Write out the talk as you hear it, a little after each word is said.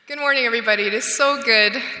Good morning, everybody. It is so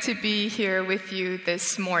good to be here with you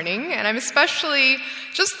this morning, and I'm especially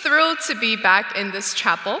just thrilled to be back in this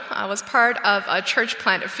chapel. I was part of a church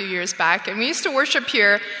plant a few years back, and we used to worship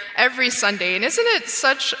here every Sunday, and isn't it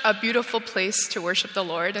such a beautiful place to worship the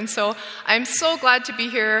Lord? And so I'm so glad to be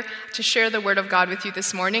here to share the Word of God with you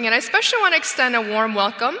this morning, and I especially want to extend a warm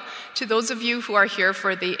welcome to those of you who are here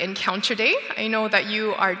for the Encounter Day. I know that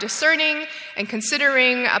you are discerning and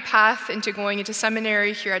considering a path into going into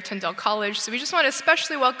seminary here at Tyndale College. So we just want to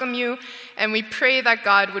especially welcome you, and we pray that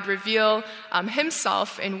God would reveal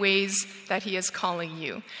himself in ways that he is calling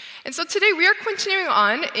you. And so today we are continuing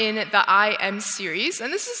on in the I Am series,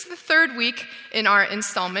 and this is the third week in our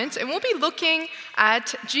installment, and we'll be looking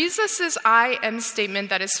at Jesus' I Am statement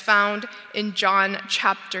that is found in John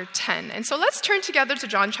chapter 10. And so let's turn together to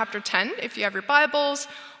John chapter 10. If you have your Bibles,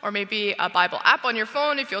 or maybe a Bible app on your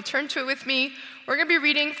phone, if you'll turn to it with me, we're going to be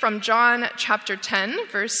reading from John chapter 10,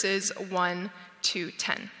 verses 1 to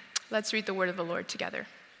 10. Let's read the word of the Lord together.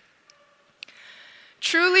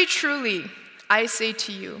 Truly, truly, I say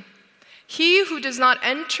to you, he who does not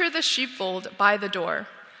enter the sheepfold by the door,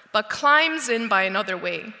 but climbs in by another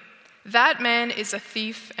way, that man is a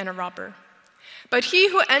thief and a robber. But he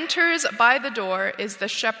who enters by the door is the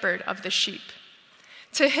shepherd of the sheep.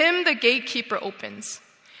 To him the gatekeeper opens.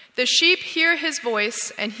 The sheep hear his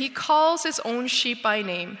voice, and he calls his own sheep by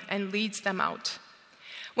name and leads them out.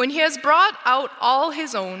 When he has brought out all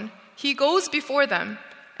his own, he goes before them,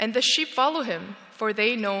 and the sheep follow him, for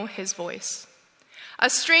they know his voice. A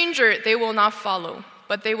stranger they will not follow,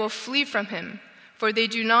 but they will flee from him, for they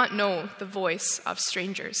do not know the voice of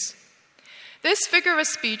strangers. This figure of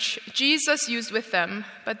speech Jesus used with them,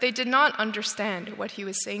 but they did not understand what he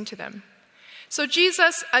was saying to them. So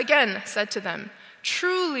Jesus again said to them,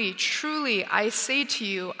 truly, truly, I say to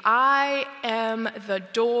you, I am the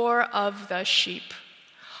door of the sheep.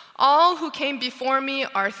 All who came before me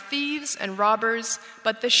are thieves and robbers,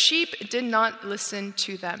 but the sheep did not listen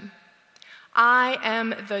to them. I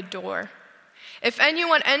am the door. If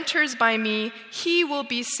anyone enters by me, he will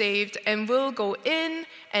be saved and will go in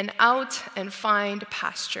and out and find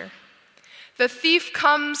pasture. The thief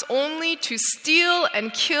comes only to steal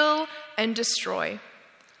and kill and destroy.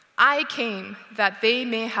 I came that they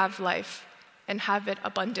may have life and have it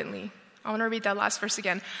abundantly. I want to read that last verse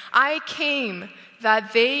again. I came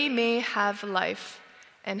that they may have life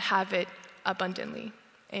and have it abundantly.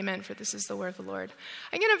 Amen, for this is the word of the Lord.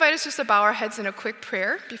 I'm going to invite us just to bow our heads in a quick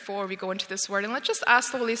prayer before we go into this word. And let's just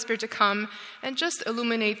ask the Holy Spirit to come and just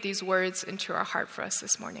illuminate these words into our heart for us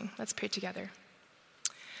this morning. Let's pray together.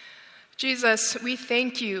 Jesus, we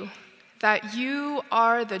thank you that you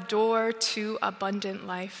are the door to abundant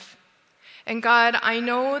life. And God, I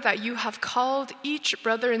know that you have called each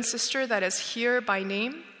brother and sister that is here by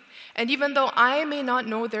name. And even though I may not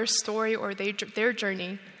know their story or their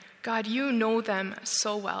journey, God, you know them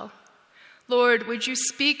so well. Lord, would you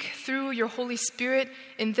speak through your Holy Spirit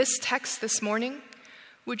in this text this morning?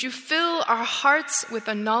 Would you fill our hearts with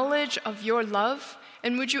a knowledge of your love?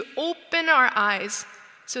 And would you open our eyes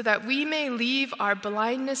so that we may leave our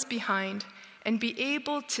blindness behind and be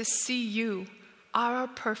able to see you, our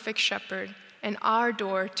perfect shepherd, and our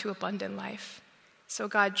door to abundant life. So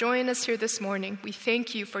God, join us here this morning. We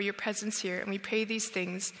thank you for your presence here, and we pray these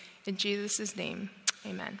things in Jesus' name.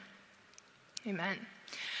 Amen. Amen.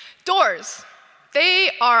 Doors.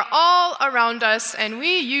 They are all around us, and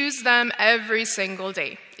we use them every single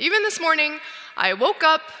day. Even this morning, I woke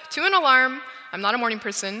up to an alarm. I'm not a morning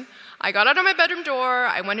person. I got out of my bedroom door,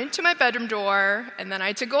 I went into my bedroom door, and then I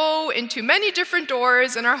had to go into many different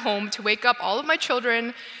doors in our home to wake up all of my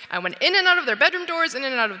children. I went in and out of their bedroom doors, in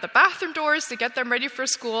and out of the bathroom doors to get them ready for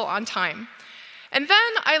school on time. And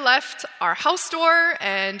then I left our house door,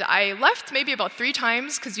 and I left maybe about 3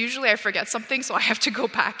 times, because usually I forget something, so I have to go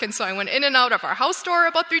back. And so I went in and out of our house door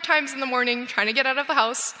about 3 times in the morning, trying to get out of the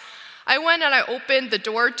house. I went and I opened the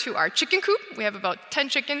door to our chicken coop. We have about 10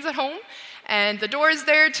 chickens at home. And the door is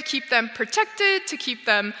there to keep them protected, to keep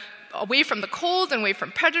them away from the cold and away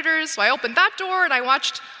from predators. So I opened that door and I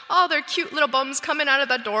watched all their cute little bums coming out of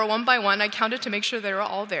that door one by one. I counted to make sure they were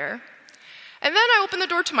all there. And then I opened the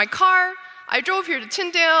door to my car. I drove here to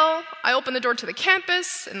Tyndale. I opened the door to the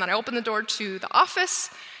campus, and then I opened the door to the office,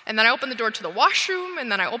 and then I opened the door to the washroom,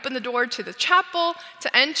 and then I opened the door to the chapel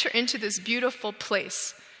to enter into this beautiful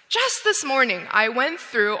place. Just this morning, I went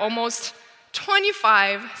through almost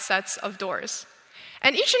 25 sets of doors.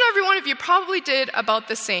 And each and every one of you probably did about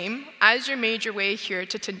the same as you made your way here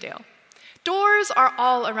to Tyndale. Doors are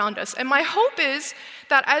all around us. And my hope is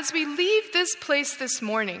that as we leave this place this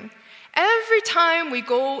morning, Every time we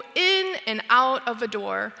go in and out of a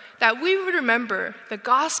door, that we would remember the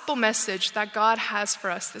gospel message that God has for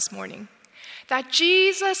us this morning. That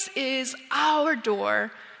Jesus is our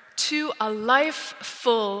door to a life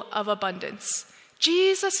full of abundance.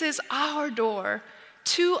 Jesus is our door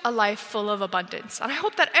to a life full of abundance. And I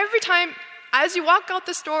hope that every time, as you walk out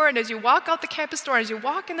this door and as you walk out the campus door, as you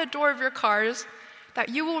walk in the door of your cars, that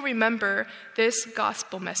you will remember this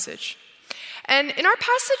gospel message. And in our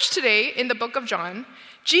passage today in the book of John,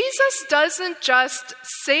 Jesus doesn't just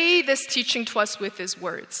say this teaching to us with his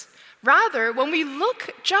words. Rather, when we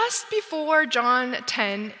look just before John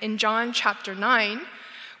 10 in John chapter 9,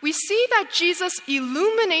 we see that Jesus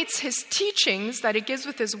illuminates his teachings that he gives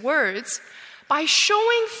with his words by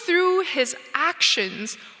showing through his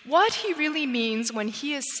actions what he really means when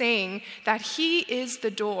he is saying that he is the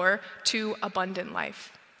door to abundant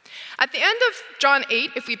life. At the end of John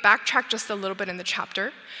 8, if we backtrack just a little bit in the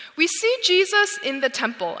chapter, we see Jesus in the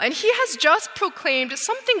temple, and he has just proclaimed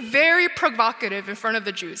something very provocative in front of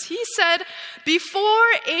the Jews. He said, "Before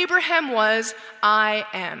Abraham was, I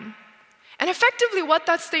am." And effectively what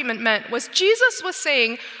that statement meant was Jesus was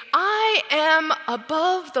saying, I am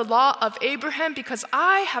above the law of Abraham because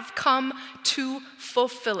I have come to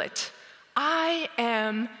fulfill it. I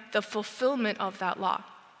am the fulfillment of that law.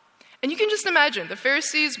 And you can just imagine, the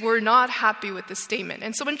Pharisees were not happy with this statement.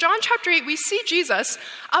 And so in John chapter 8, we see Jesus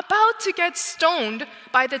about to get stoned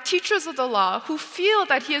by the teachers of the law who feel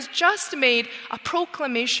that he has just made a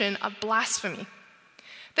proclamation of blasphemy.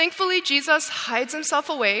 Thankfully, Jesus hides himself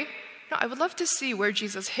away. Now, I would love to see where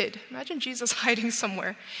Jesus hid. Imagine Jesus hiding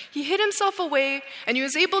somewhere. He hid himself away, and he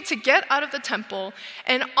was able to get out of the temple.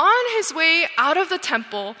 And on his way out of the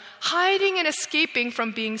temple, hiding and escaping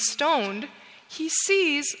from being stoned, he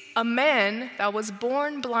sees a man that was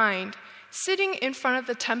born blind sitting in front of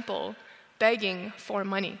the temple begging for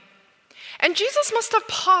money. And Jesus must have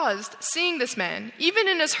paused seeing this man, even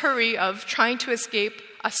in his hurry of trying to escape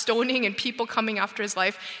a stoning and people coming after his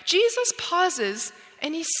life. Jesus pauses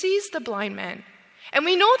and he sees the blind man. And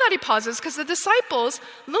we know that he pauses because the disciples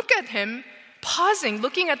look at him, pausing,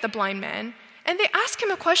 looking at the blind man, and they ask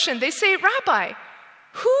him a question. They say, "Rabbi,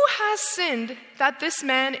 who has sinned that this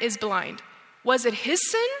man is blind? Was it his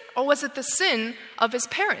sin or was it the sin of his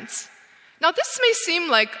parents?" Now, this may seem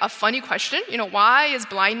like a funny question. Why is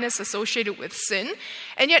blindness associated with sin?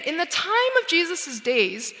 And yet, in the time of Jesus'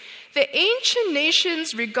 days, the ancient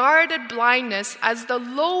nations regarded blindness as the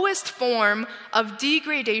lowest form of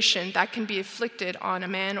degradation that can be inflicted on a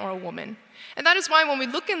man or a woman. And that is why when we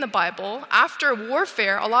look in the Bible, after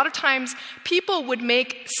warfare, a lot of times people would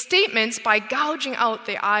make statements by gouging out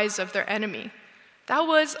the eyes of their enemy. That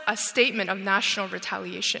was a statement of national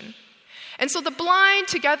retaliation. And so the blind,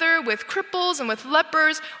 together with cripples and with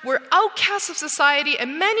lepers, were outcasts of society,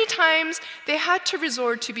 and many times they had to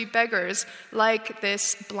resort to be beggars, like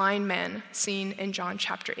this blind man seen in John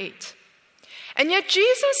chapter 8. And yet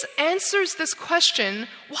Jesus answers this question,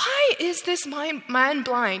 why is this man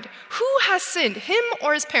blind? Who has sinned, him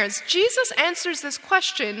or his parents? Jesus answers this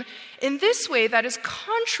question in this way that is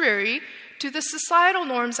contrary to the societal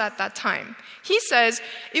norms at that time. He says,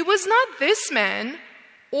 it was not this man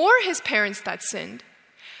or his parents that sinned,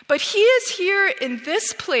 but he is here in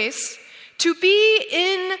this place to be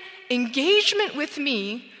in engagement with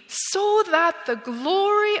me so that the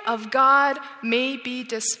glory of God may be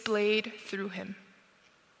displayed through him.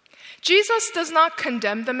 Jesus does not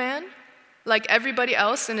condemn the man like everybody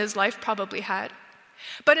else in his life probably had.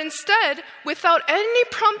 But instead, without any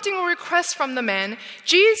prompting or request from the man,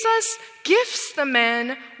 Jesus gifts the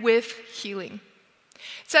man with healing.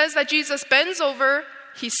 It says that Jesus bends over,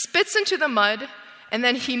 he spits into the mud, and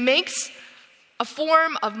then he makes a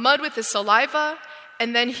form of mud with his saliva,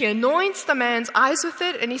 and then he anoints the man's eyes with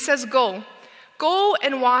it, and he says, Go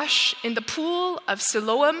and wash in the pool of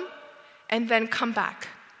Siloam, and then come back.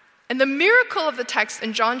 And the miracle of the text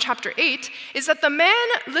in John chapter 8 is that the man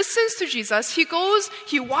listens to Jesus, he goes,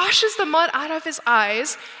 he washes the mud out of his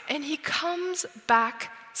eyes, and he comes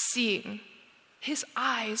back seeing. His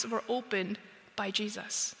eyes were opened by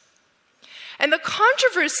Jesus. And the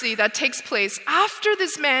controversy that takes place after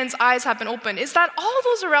this man's eyes have been opened is that all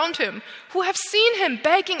those around him who have seen him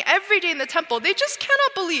begging every day in the temple, they just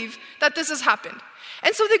cannot believe that this has happened.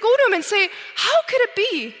 And so they go to him and say, how could it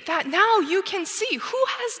be that now you can see? Who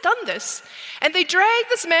has done this? And they drag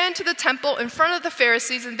this man to the temple in front of the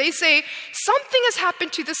Pharisees and they say, something has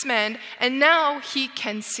happened to this man and now he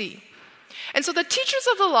can see. And so the teachers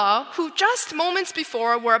of the law, who just moments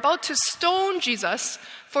before were about to stone Jesus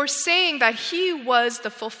for saying that he was the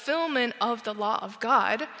fulfillment of the law of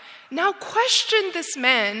God, now question this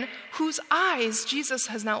man whose eyes Jesus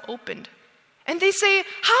has now opened. And they say,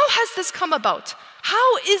 how has this come about?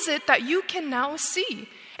 How is it that you can now see?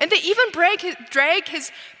 And they even drag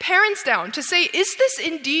his parents down to say, is this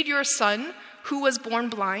indeed your son who was born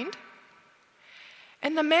blind?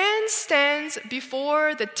 And the man stands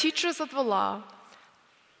before the teachers of the law,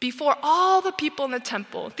 before all the people in the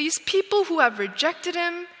temple, these people who have rejected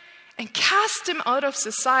him and cast him out of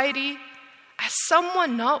society as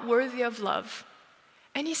someone not worthy of love.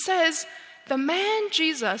 And he says, the man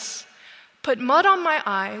Jesus put mud on my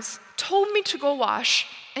eyes, told me to go wash,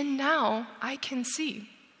 and now I can see.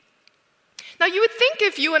 Now, you would think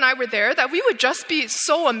if you and I were there that we would just be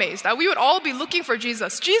so amazed, that we would all be looking for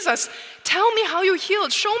Jesus. Jesus, tell me how you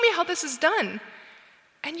healed. Show me how this is done.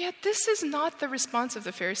 And yet, this is not the response of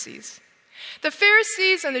the Pharisees. The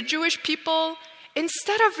Pharisees and the Jewish people,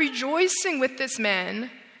 instead of rejoicing with this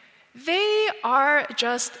man, they are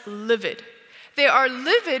just livid. They are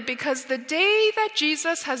livid because the day that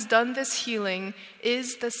Jesus has done this healing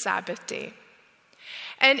is the Sabbath day.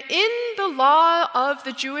 And in the law of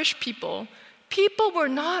the Jewish people, people were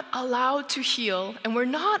not allowed to heal and were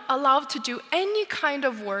not allowed to do any kind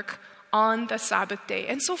of work on the Sabbath day.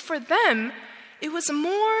 And so for them, it was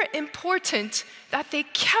more important that they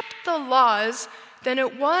kept the laws than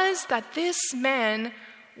it was that this man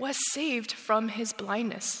was saved from his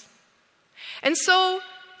blindness. And so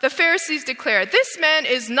the Pharisees declare, this man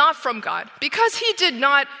is not from God because he did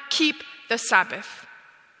not keep the Sabbath.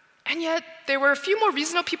 And yet there were a few more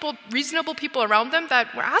reasonable people around them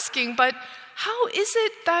that were asking, but how is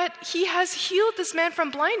it that he has healed this man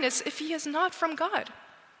from blindness if he is not from God?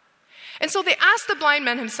 And so they asked the blind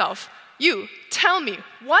man himself, you, tell me,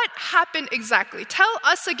 what happened exactly? Tell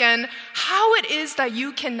us again how it is that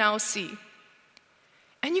you can now see.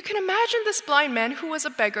 And you can imagine this blind man who was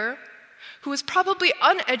a beggar, who was probably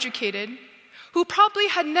uneducated, who probably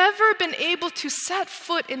had never been able to set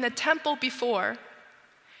foot in the temple before.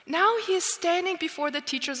 Now he is standing before the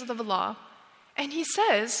teachers of the law, and he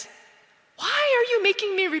says, why are you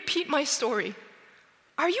making me repeat my story?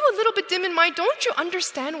 Are you a little bit dim in mind? Don't you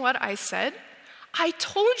understand what I said? I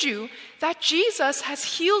told you that Jesus has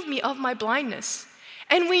healed me of my blindness.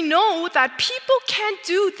 And we know that people can't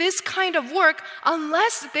do this kind of work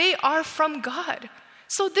unless they are from God.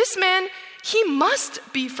 So this man, he must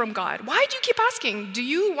be from God. Why do you keep asking? Do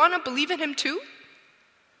you want to believe in him too?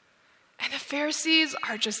 And the Pharisees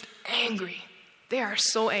are just angry. They are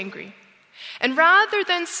so angry. And rather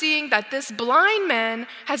than seeing that this blind man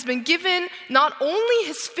has been given not only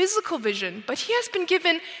his physical vision, but he has been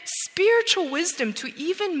given spiritual wisdom to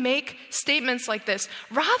even make statements like this,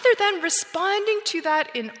 rather than responding to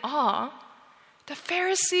that in awe, the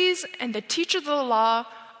Pharisees and the teachers of the law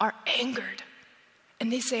are angered.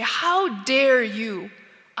 And they say, how dare you,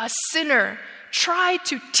 a sinner, try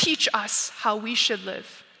to teach us how we should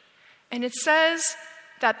live? And it says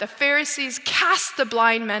that the Pharisees cast the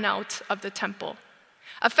blind man out of the temple.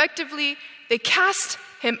 Effectively, they cast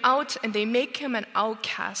him out and they make him an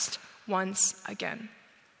outcast once again.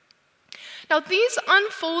 Now, these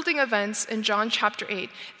unfolding events in John chapter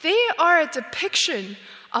 8, they are a depiction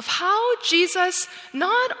of how Jesus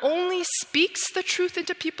not only speaks the truth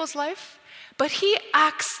into people's life, but he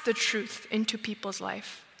acts the truth into people's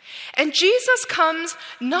life. And Jesus comes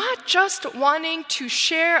not just wanting to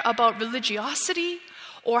share about religiosity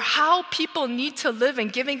or how people need to live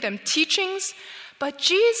and giving them teachings, but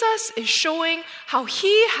Jesus is showing how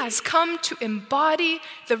he has come to embody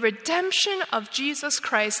the redemption of Jesus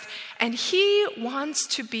Christ, and he wants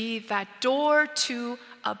to be that door to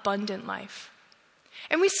abundant life.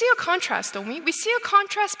 And we see a contrast, don't we? We see a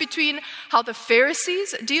contrast between how the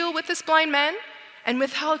Pharisees deal with this blind man and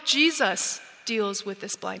with how Jesus deals with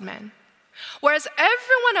this blind man. Whereas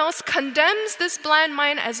everyone else condemns this blind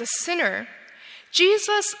man as a sinner,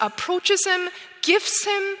 Jesus approaches him, gifts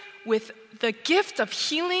him with the gift of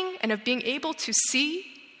healing and of being able to see,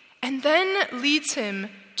 and then leads him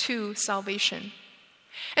to salvation.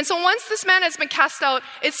 And so once this man has been cast out,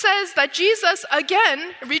 it says that Jesus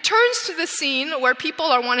again returns to the scene where people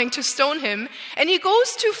are wanting to stone him, and he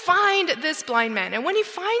goes to find this blind man. And when he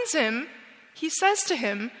finds him, he says to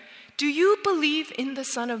him, "Do you believe in the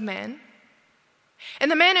Son of Man?"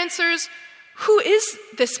 And the man answers, "Who is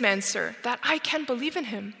this man, sir, that I can believe in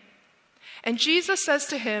him?" And Jesus says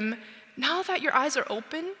to him, "Now that your eyes are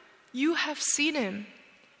open, you have seen him.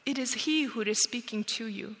 It is he who is speaking to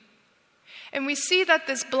you." And we see that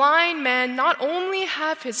this blind man not only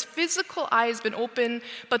have his physical eyes been open,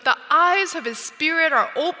 but the eyes of his spirit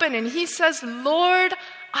are open, and he says, "Lord,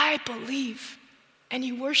 I believe." And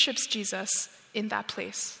he worships Jesus in that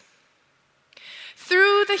place.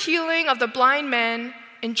 Through the healing of the blind man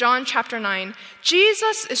in John chapter 9,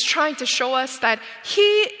 Jesus is trying to show us that he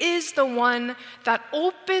is the one that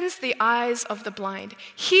opens the eyes of the blind.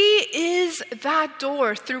 He is that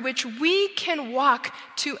door through which we can walk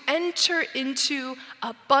to enter into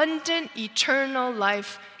abundant, eternal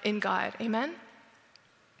life in God. Amen?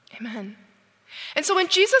 Amen. And so when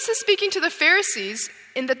Jesus is speaking to the Pharisees,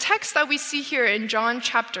 in the text that we see here in John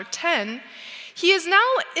chapter 10, he is now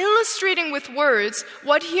illustrating with words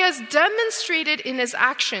what he has demonstrated in his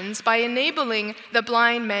actions by enabling the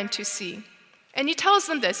blind man to see. And he tells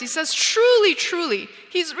them this. He says, "Truly, truly,"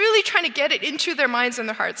 he's really trying to get it into their minds and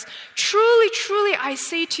their hearts. "Truly, truly, I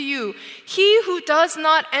say to you, he who does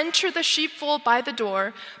not enter the sheepfold by the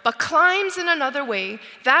door, but climbs in another way,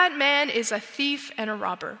 that man is a thief and a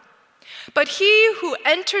robber. But he who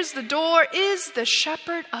enters the door is the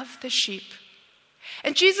shepherd of the sheep."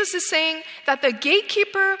 And Jesus is saying that the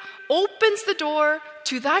gatekeeper opens the door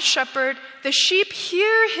to that shepherd. The sheep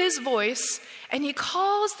hear his voice, and he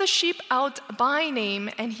calls the sheep out by name,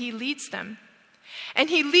 and he leads them. And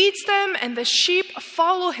he leads them, and the sheep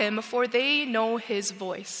follow him, for they know his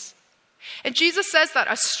voice. And Jesus says that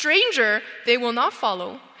a stranger they will not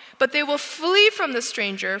follow, but they will flee from the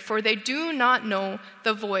stranger, for they do not know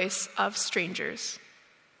the voice of strangers.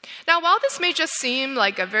 Now, while this may just seem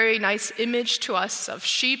like a very nice image to us of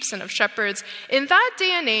sheep and of shepherds, in that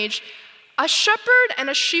day and age, a shepherd and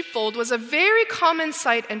a sheepfold was a very common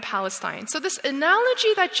sight in Palestine. So this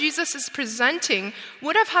analogy that Jesus is presenting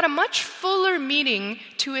would have had a much fuller meaning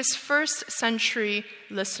to his first century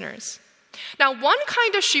listeners. Now, one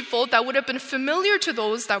kind of sheepfold that would have been familiar to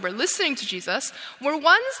those that were listening to Jesus were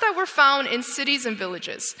ones that were found in cities and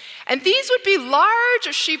villages. And these would be large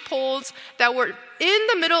sheepfolds that were in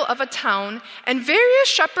the middle of a town, and various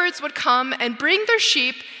shepherds would come and bring their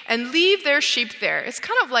sheep and leave their sheep there. It's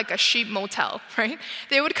kind of like a sheep motel, right?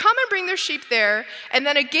 They would come and bring their sheep there, and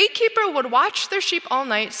then a gatekeeper would watch their sheep all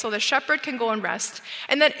night so the shepherd can go and rest.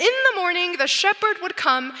 And then in the morning, the shepherd would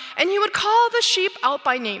come and he would call the sheep out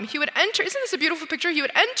by name. He would enter, isn't this a beautiful picture? He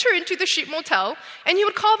would enter into the sheep motel and he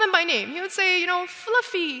would call them by name. He would say,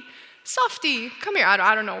 Fluffy, Softy, come here.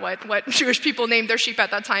 I don't know what Jewish people named their sheep at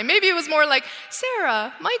that time. Maybe it was more like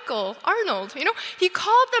Sarah, Michael, Arnold. He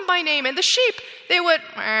called them by name, and the sheep, they would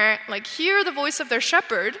hear the voice of their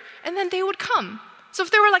shepherd, and then they would come. So if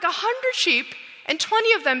there were 100 sheep, and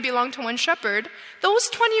 20 of them belonged to one shepherd, those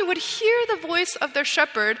 20 would hear the voice of their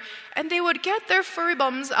shepherd, and they would get their furry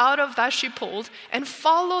bums out of that sheepfold and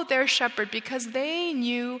follow their shepherd because they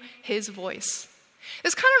knew his voice.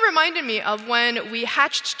 This kind of reminded me of when we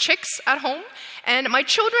hatched chicks at home, and my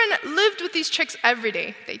children lived with these chicks every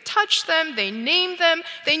day. They touched them, they named them,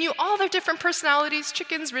 they knew all their different personalities.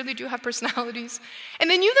 Chickens really do have personalities. And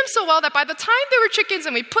they knew them so well that by the time they were chickens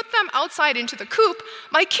and we put them outside into the coop,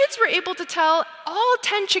 my kids were able to tell all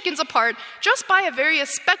 10 chickens apart just by a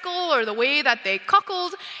various speckle or the way that they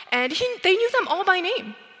cockled, and they knew them all by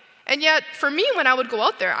name. And yet, for me, when I would go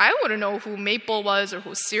out there, I wouldn't know who Maple was or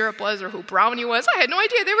who Syrup was or who Brownie was. I had no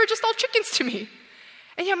idea. They were just all chickens to me.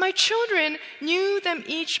 And yet my children knew them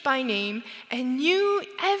each by name and knew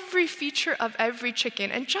every feature of every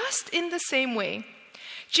chicken. And just in the same way,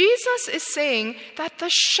 Jesus is saying that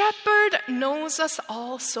the shepherd knows us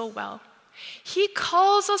all so well. He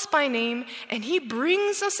calls us by name and he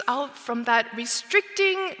brings us out from that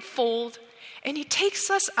restricting fold and he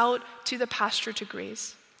takes us out to the pasture to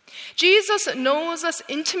graze. Jesus knows us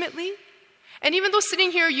intimately, and even though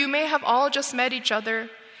sitting here you may have all just met each other,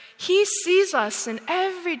 he sees us in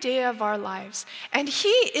every day of our lives, and he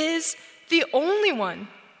is the only one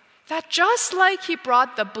that just like he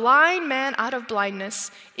brought the blind man out of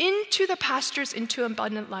blindness into the pastures, into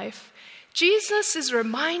abundant life, Jesus is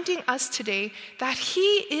reminding us today that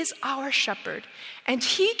he is our shepherd, and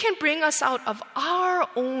he can bring us out of our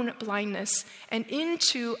own blindness and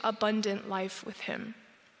into abundant life with him.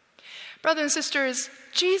 Brothers and sisters,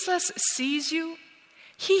 Jesus sees you.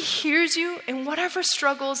 He hears you in whatever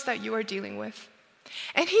struggles that you are dealing with.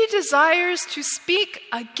 And he desires to speak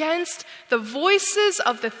against the voices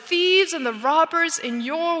of the thieves and the robbers in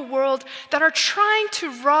your world that are trying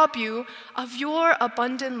to rob you of your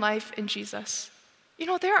abundant life in Jesus.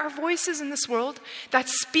 There are voices in this world that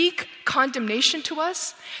speak condemnation to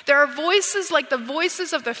us. There are voices like the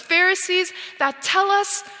voices of the Pharisees that tell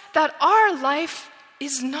us that our life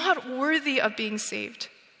is not worthy of being saved.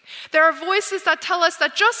 There are voices that tell us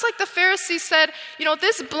that just like the Pharisees said,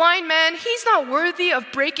 this blind man, he's not worthy of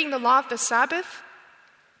breaking the law of the Sabbath.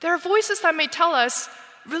 There are voices that may tell us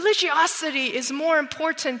religiosity is more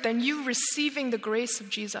important than you receiving the grace of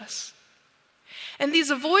Jesus. And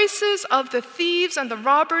these voices of the thieves and the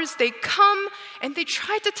robbers, they come and they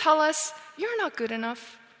try to tell us, you're not good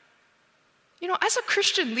enough. As a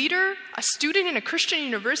Christian leader, a student in a Christian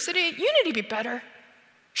university, you need to be better.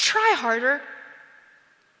 Try harder.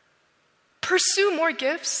 Pursue more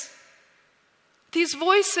gifts. These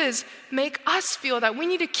voices make us feel that we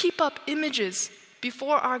need to keep up images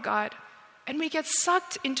before our God, and we get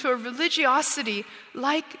sucked into a religiosity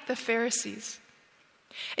like the Pharisees.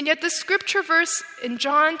 And yet the scripture verse in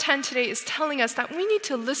John 10 today is telling us that we need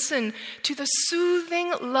to listen to the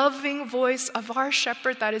soothing, loving voice of our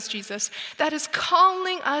shepherd, that is Jesus, that is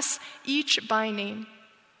calling us each by name.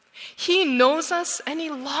 He knows us and he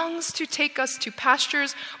longs to take us to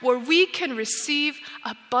pastures where we can receive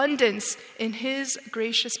abundance in his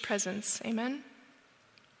gracious presence. Amen?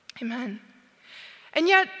 Amen. And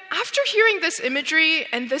yet, after hearing this imagery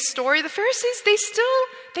and this story, the Pharisees,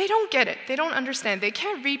 they don't get it. They don't understand. They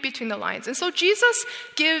can't read between the lines. And so Jesus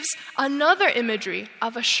gives another imagery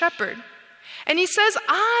of a shepherd. And he says,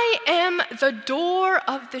 I am the door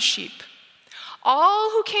of the sheep. All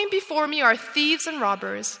who came before me are thieves and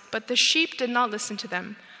robbers, but the sheep did not listen to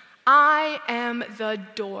them. I am the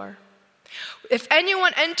door. If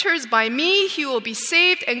anyone enters by me, he will be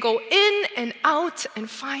saved and go in and out and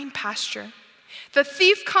find pasture. The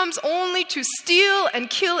thief comes only to steal and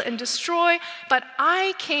kill and destroy, but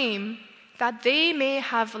I came that they may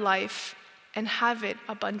have life and have it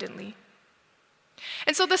abundantly.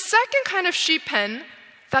 And so the second kind of sheep pen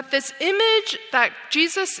that this image that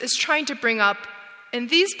Jesus is trying to bring up in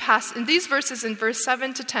these verses in verse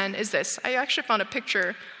 7 to 10 is this. I actually found a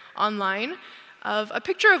picture online of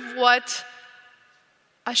what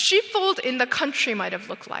a sheepfold in the country might have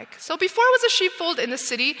looked like. So before it was a sheepfold in the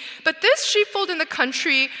city, but this sheepfold in the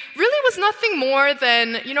country really was nothing more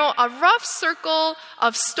than, a rough circle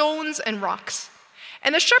of stones and rocks.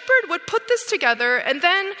 And the shepherd would put this together, and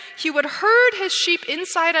then he would herd his sheep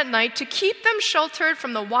inside at night to keep them sheltered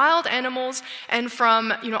from the wild animals and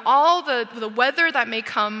from, all the weather that may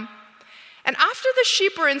come. And after the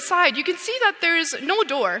sheep were inside, you can see that there's no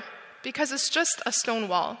door because it's just a stone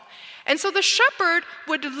wall. And so the shepherd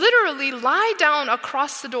would literally lie down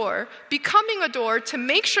across the door, becoming a door to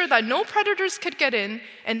make sure that no predators could get in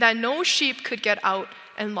and that no sheep could get out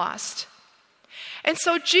and lost. And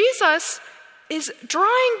so Jesus is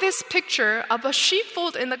drawing this picture of a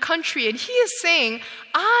sheepfold in the country, and he is saying,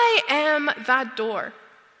 I am that door.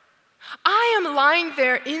 I am lying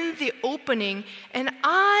there in the opening, and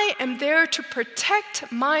I am there to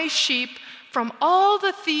protect my sheep from all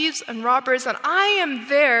the thieves and robbers, and I am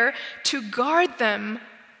there to guard them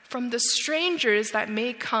from the strangers that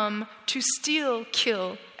may come to steal,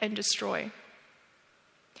 kill, and destroy.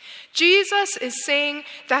 Jesus is saying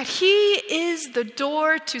that he is the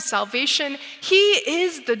door to salvation, he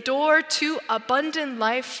is the door to abundant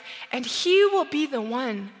life, and he will be the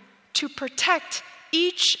one to protect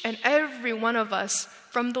each and every one of us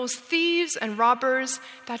from those thieves and robbers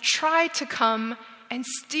that try to come and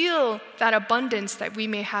steal that abundance that we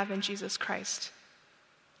may have in Jesus Christ.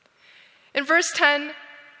 In verse 10,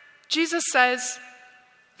 Jesus says,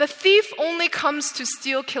 the thief only comes to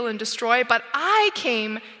steal, kill, and destroy, but I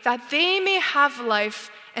came that they may have life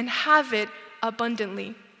and have it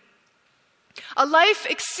abundantly. A life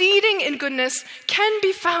exceeding in goodness can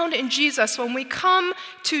be found in Jesus when we come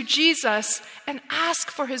to Jesus and ask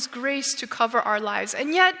for his grace to cover our lives.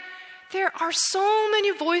 And yet, there are so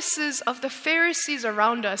many voices of the Pharisees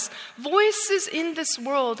around us, voices in this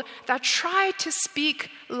world that try to speak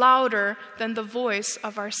louder than the voice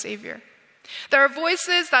of our Savior. There are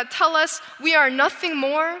voices that tell us we are nothing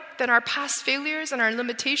more than our past failures and our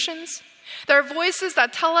limitations. There are voices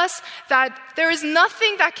that tell us that there is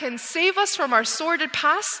nothing that can save us from our sordid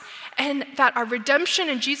past and that our redemption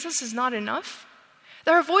in Jesus is not enough.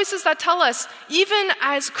 There are voices that tell us, even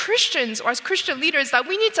as Christians or as Christian leaders, that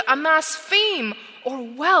we need to amass fame or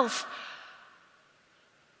wealth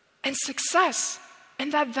and success,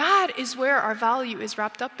 and that is where our value is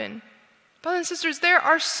wrapped up in. Brothers and sisters, there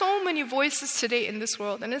are so many voices today in this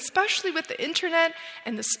world, and especially with the internet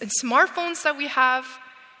and smartphones that we have,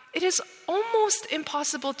 it is almost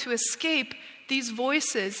impossible to escape these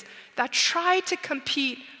voices that try to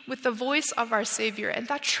compete with the voice of our Savior and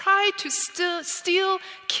that try to steal,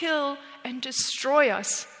 kill, and destroy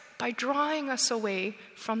us by drawing us away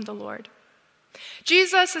from the Lord.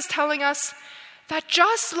 Jesus is telling us that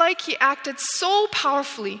just like he acted so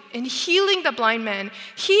powerfully in healing the blind man,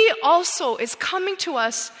 he also is coming to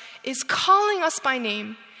us, is calling us by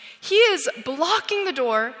name. He is blocking the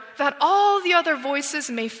door that all the other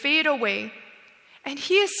voices may fade away. And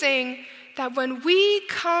he is saying that when we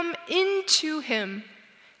come into him,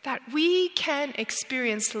 that we can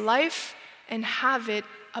experience life and have it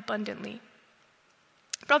abundantly.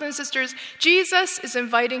 Brothers and sisters, Jesus is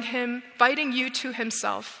inviting you to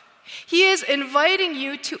himself. He is inviting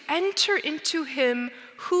you to enter into him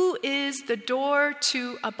who is the door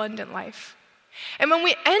to abundant life. And when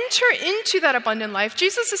we enter into that abundant life,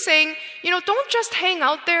 Jesus is saying, don't just hang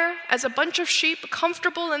out there as a bunch of sheep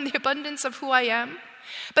comfortable in the abundance of who I am.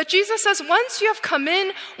 But Jesus says, once you have come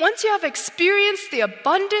in, once you have experienced the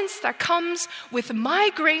abundance that comes with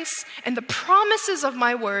my grace and the promises of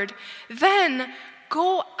my word, then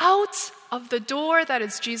go out of the door that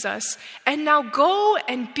is Jesus, and now go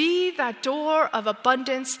and be that door of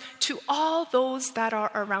abundance to all those that are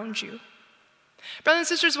around you. Brothers and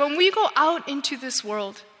sisters, when we go out into this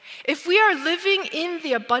world, if we are living in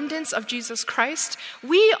the abundance of Jesus Christ,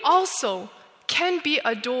 we also can be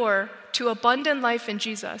a door to abundant life in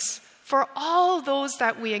Jesus for all those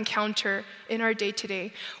that we encounter in our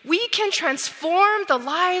day-to-day. We can transform the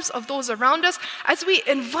lives of those around us as we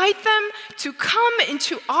invite them to come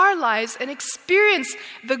into our lives and experience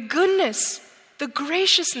the goodness, the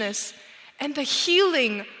graciousness, and the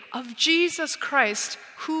healing of Jesus Christ,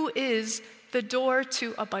 who is the door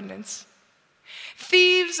to abundance.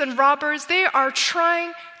 Thieves and robbers, they are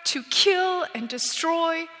trying to kill and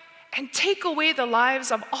destroy and take away the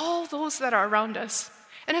lives of all those that are around us.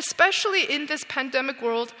 And especially in this pandemic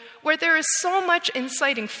world where there is so much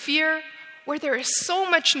inciting fear, where there is so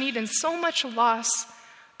much need and so much loss,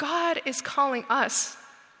 God is calling us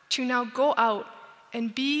to now go out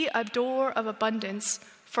and be a door of abundance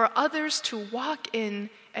for others to walk in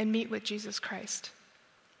and meet with Jesus Christ.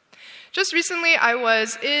 Just recently, I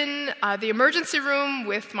was in the emergency room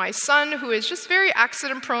with my son, who is just very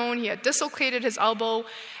accident prone. He had dislocated his elbow.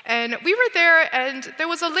 And we were there, and there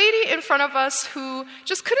was a lady in front of us who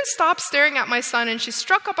just couldn't stop staring at my son, and she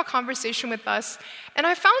struck up a conversation with us. And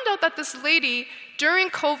I found out that this lady, during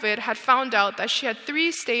COVID, had found out that she had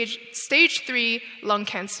stage 3 lung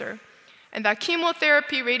cancer. And that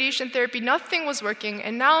chemotherapy, radiation therapy, nothing was working.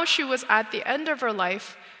 And now she was at the end of her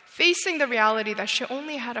life, facing the reality that she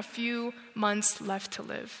only had a few months left to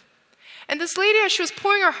live. And this lady, as she was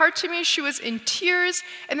pouring her heart to me, she was in tears,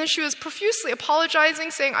 and then she was profusely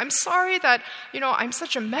apologizing, saying, I'm sorry that, I'm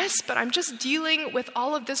such a mess, but I'm just dealing with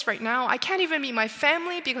all of this right now. I can't even meet my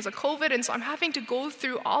family because of COVID, and so I'm having to go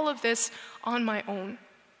through all of this on my own.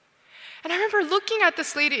 And I remember looking at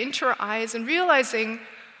this lady into her eyes and realizing,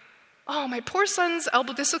 oh, my poor son's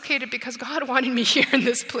elbow dislocated because God wanted me here in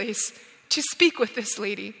this place to speak with this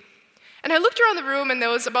lady. And I looked around the room, and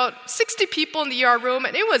there was about 60 people in the ER room,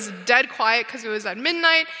 and it was dead quiet because it was at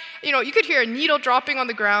midnight. You could hear a needle dropping on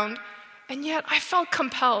the ground. And yet I felt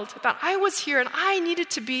compelled that I was here and I needed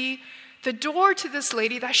to be the door to this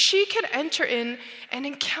lady, that she could enter in and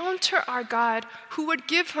encounter our God who would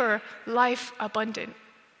give her life abundant.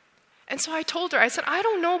 And so I told her, I said, I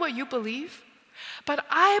don't know what you believe, but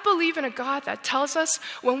I believe in a God that tells us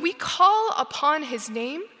when we call upon his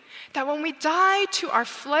name, that when we die to our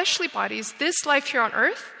fleshly bodies, this life here on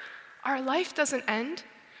earth, our life doesn't end,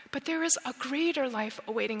 but there is a greater life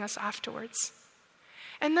awaiting us afterwards.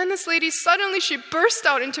 And then this lady, suddenly she burst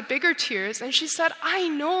out into bigger tears, and she said, I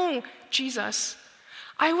know Jesus.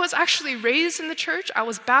 I was actually raised in the church. I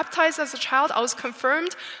was baptized as a child. I was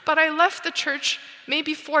confirmed, but I left the church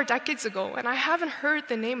maybe 4 decades ago, and I haven't heard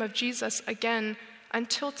the name of Jesus again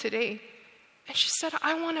until today. And she said,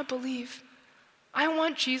 I want to believe. I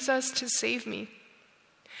want Jesus to save me.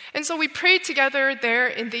 And so we prayed together there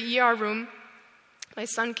in the ER room. My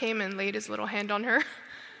son came and laid his little hand on her.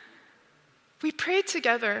 We prayed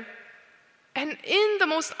together, and in the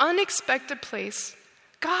most unexpected place,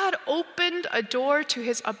 God opened a door to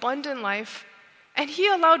his abundant life, and he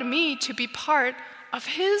allowed me to be part of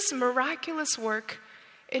his miraculous work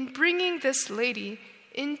in bringing this lady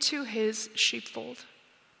into his sheepfold.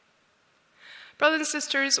 Brothers and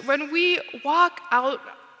sisters, when we walk out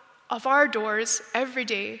of our doors every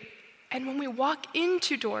day, and when we walk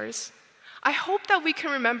into doors, I hope that we can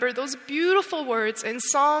remember those beautiful words in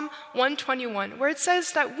Psalm 121, where it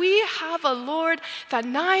says that we have a Lord that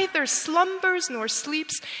neither slumbers nor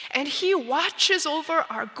sleeps, and he watches over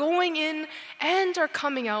our going in and our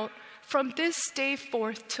coming out from this day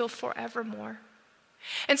forth till forevermore.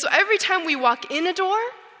 And so every time we walk in a door,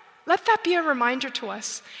 let that be a reminder to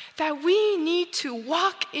us that we need to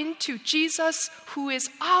walk into Jesus, who is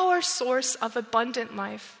our source of abundant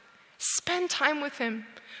life. Spend time with him.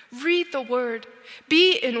 Read the word.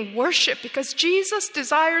 Be in worship, because Jesus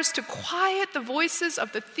desires to quiet the voices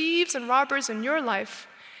of the thieves and robbers in your life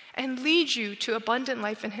and lead you to abundant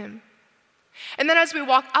life in him. And then as we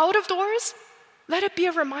walk out of doors, let it be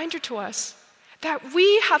a reminder to us that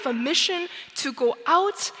we have a mission to go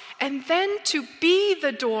out and then to be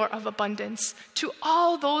the door of abundance to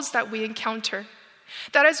all those that we encounter.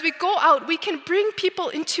 That as we go out, we can bring people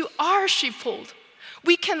into our sheepfold.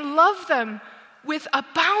 We can love them with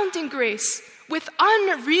abounding grace, with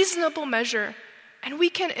unreasonable measure, and we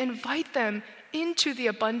can invite them into the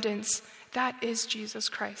abundance that is Jesus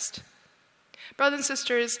Christ. Brothers and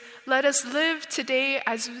sisters, let us live today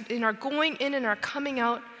as in our going in and our coming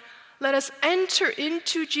out. Let us enter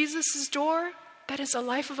into Jesus' door, that is a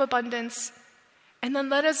life of abundance, and then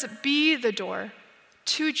let us be the door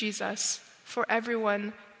to Jesus for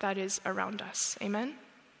everyone that is around us. Amen?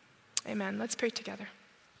 Amen. Let's pray together.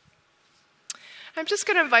 I'm just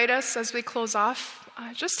going to invite us as we close off,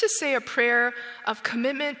 just to say a prayer of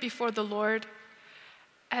commitment before the Lord.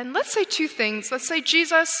 And let's say two things. Let's say,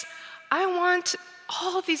 Jesus, I want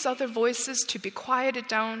all these other voices to be quieted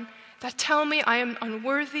down that tell me I am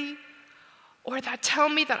unworthy, or that tell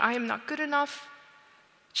me that I am not good enough.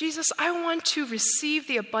 Jesus, I want to receive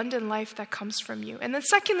the abundant life that comes from you. And then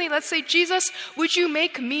secondly, let's say, Jesus, would you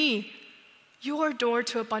make me your door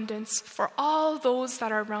to abundance for all those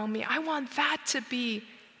that are around me? I want that to be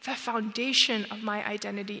the foundation of my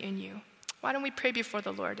identity in you. Why don't we pray before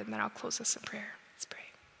the Lord, and then I'll close this in prayer. Let's pray.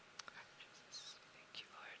 Jesus, thank you,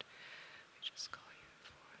 Lord. We just call you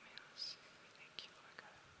before me. Thank you, Lord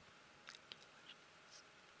God. Thank you, Lord Jesus.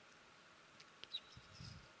 Thank you,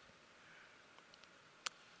 Jesus.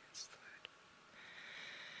 Yes, Lord.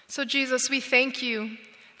 So Jesus, we thank you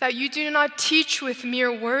that you do not teach with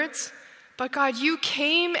mere words, but God, you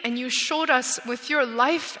came and you showed us with your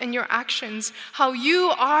life and your actions how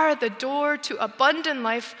you are the door to abundant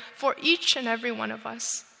life for each and every one of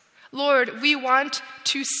us. Lord, we want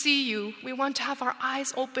to see you. We want to have our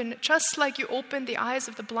eyes open, just like you opened the eyes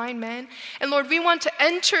of the blind man. And Lord, we want to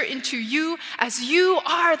enter into you as you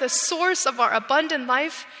are the source of our abundant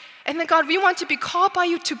life. And then God, we want to be called by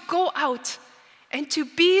you to go out and to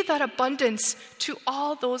be that abundance to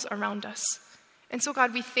all those around us. And so,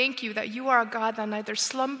 God, we thank you that you are a God that neither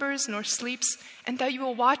slumbers nor sleeps, and that you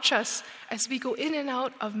will watch us as we go in and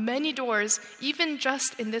out of many doors, even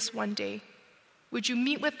just in this one day. Would you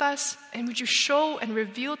meet with us, and would you show and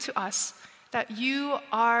reveal to us that you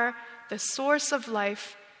are the source of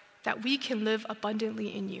life, that we can live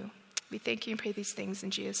abundantly in you. We thank you and pray these things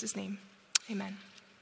in Jesus' name. Amen.